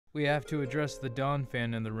We have to address the Dawn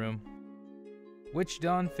fan in the room. Which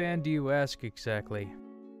Dawn fan do you ask exactly?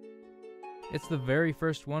 It's the very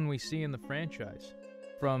first one we see in the franchise.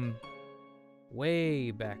 From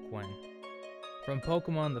way back when. From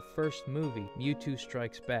Pokemon the first movie, Mewtwo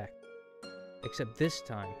Strikes Back. Except this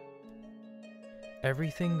time,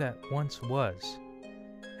 everything that once was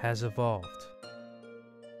has evolved.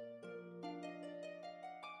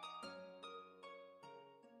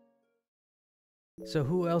 So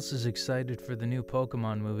who else is excited for the new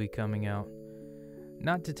Pokemon movie coming out?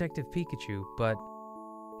 Not Detective Pikachu, but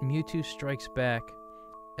Mewtwo Strikes Back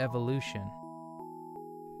Evolution.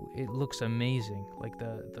 It looks amazing. Like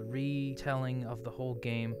the retelling of the whole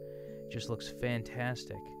game just looks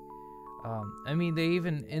fantastic. I mean, they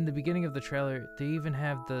even, in the beginning of the trailer, they even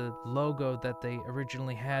have the logo that they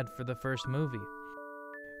originally had for the first movie,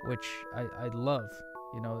 which I love.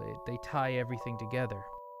 You know, they tie everything together.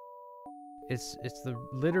 It's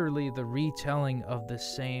literally the retelling of the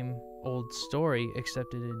same old story,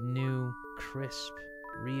 except in a new, crisp,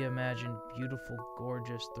 reimagined, beautiful,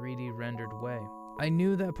 gorgeous, 3D rendered way. I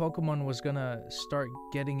knew that Pokemon was gonna start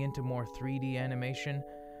getting into more 3D animation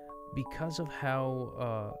because of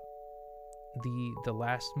how the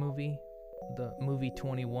last movie, the movie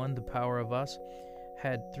 21, The Power of Us,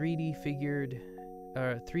 had 3D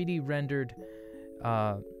rendered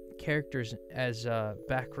characters as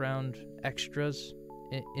background extras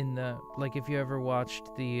in the, like, if you ever watched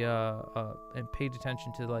the and paid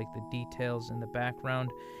attention to like the details in the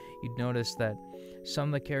background, you'd notice that some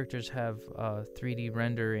of the characters have 3D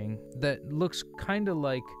rendering that looks kind of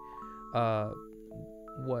like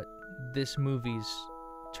what this movie's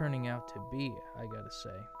turning out to be, I gotta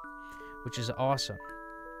say, which is awesome.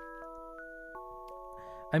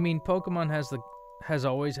 I mean, Pokemon has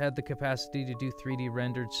always had the capacity to do 3D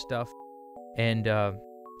rendered stuff, and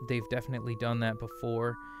they've definitely done that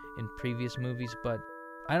before in previous movies, but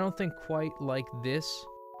I don't think quite like this,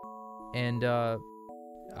 and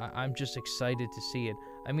I'm just excited to see it.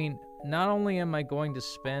 I mean, not only am I going to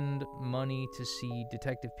spend money to see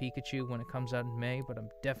Detective Pikachu when it comes out in May, but I'm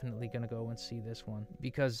definitely going to go and see this one,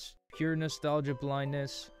 because pure nostalgia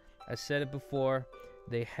blindness, I said it before,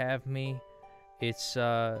 they have me. It's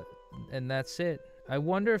and that's it. I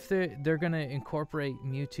wonder if they're gonna incorporate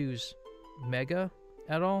Mewtwo's Mega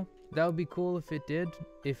at all. That would be cool if it did.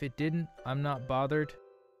 If it didn't, I'm not bothered.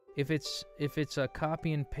 If it's a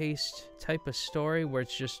copy and paste type of story where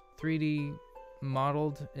it's just 3D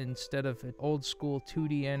modeled instead of an old school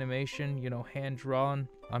 2D animation, you know, hand drawn,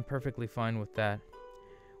 I'm perfectly fine with that.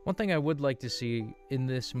 One thing I would like to see in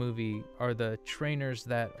this movie are the trainers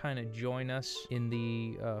that kind of join us in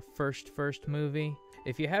the first movie.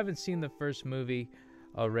 If you haven't seen the first movie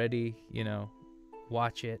already, you know,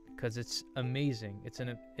 watch it, because it's amazing. It's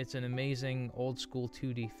an amazing old school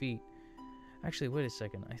 2D feat. Actually, wait a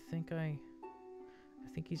second. I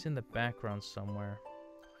think he's in the background somewhere.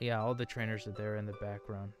 Yeah, all the trainers are there in the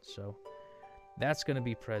background, so that's gonna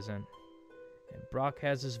be present. And Brock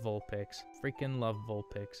has his Vulpix. Freaking love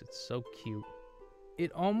Vulpix. It's so cute. It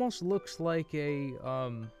almost looks like a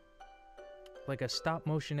stop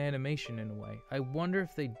motion animation in a way. I wonder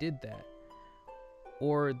if they did that,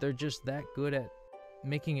 or they're just that good at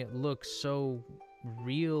making it look so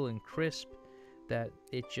real and crisp that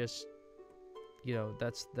it just, you know,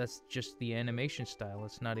 that's just the animation style.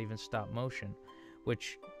 It's not even stop motion,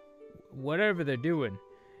 which, whatever they're doing,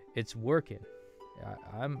 it's working.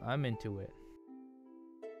 I'm into it.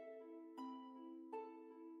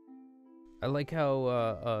 I like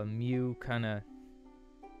how Mew kind of,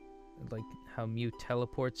 like how Mew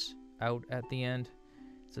teleports out at the end.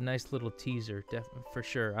 It's a nice little teaser, for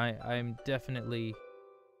sure. I'm definitely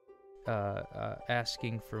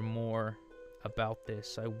asking for more about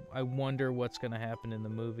this. I wonder what's going to happen in the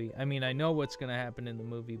movie. I mean, I know what's going to happen in the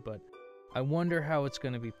movie, but I wonder how it's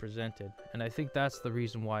going to be presented. And I think that's the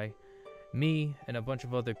reason why me and a bunch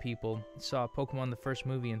of other people saw Pokemon the first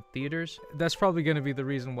movie in theaters. That's probably going to be the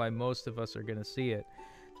reason why most of us are going to see it.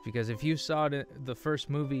 Because if you saw the first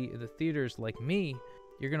movie in the theaters like me,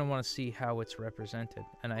 you're going to want to see how it's represented.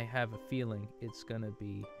 And I have a feeling it's going to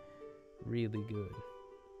be really good.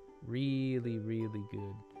 Really, really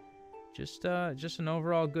good. Just an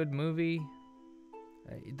overall good movie.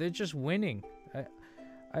 They're just winning.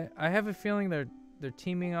 I have a feeling they're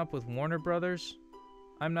teaming up with Warner Brothers.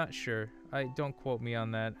 I'm not sure. Don't quote me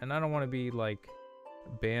on that. And I don't want to be like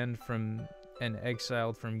banned from and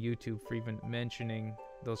exiled from YouTube for even mentioning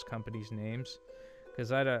those companies' names,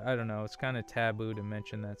 because I don't know. It's kind of taboo to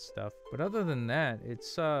mention that stuff. But other than that,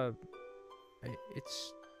 it's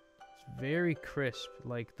It's very crisp.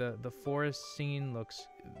 Like the forest scene looks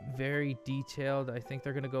very detailed. I think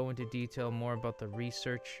they're going to go into detail more about the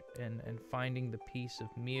research and finding the piece of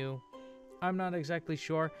Mew. I'm not exactly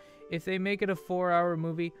sure. If they make it a 4-hour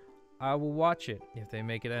movie, I will watch it. If they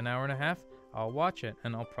make it an hour and a half, I'll watch it,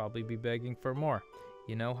 and I'll probably be begging for more.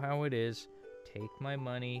 You know how it is. Take my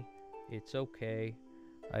money. It's okay.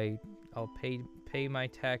 I'll pay my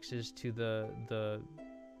taxes to the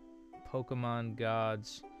Pokemon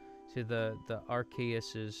gods, to the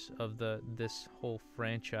Arceuses of this whole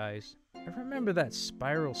franchise. I remember that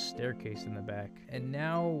spiral staircase in the back. And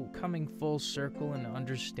now, coming full circle and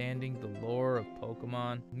understanding the lore of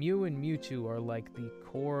Pokemon, Mew and Mewtwo are like the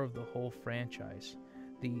core of the whole franchise.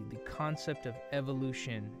 The concept of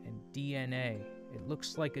evolution and DNA. It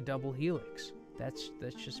looks like a double helix. That's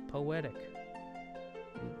just poetic.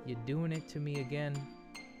 You're doing it to me again,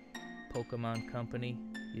 Pokemon Company.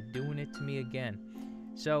 You're doing it to me again.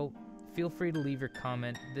 So, feel free to leave your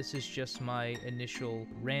comment. This is just my initial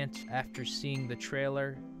rant after seeing the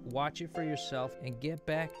trailer. Watch it for yourself and get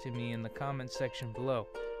back to me in the comment section below.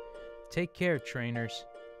 Take care, trainers.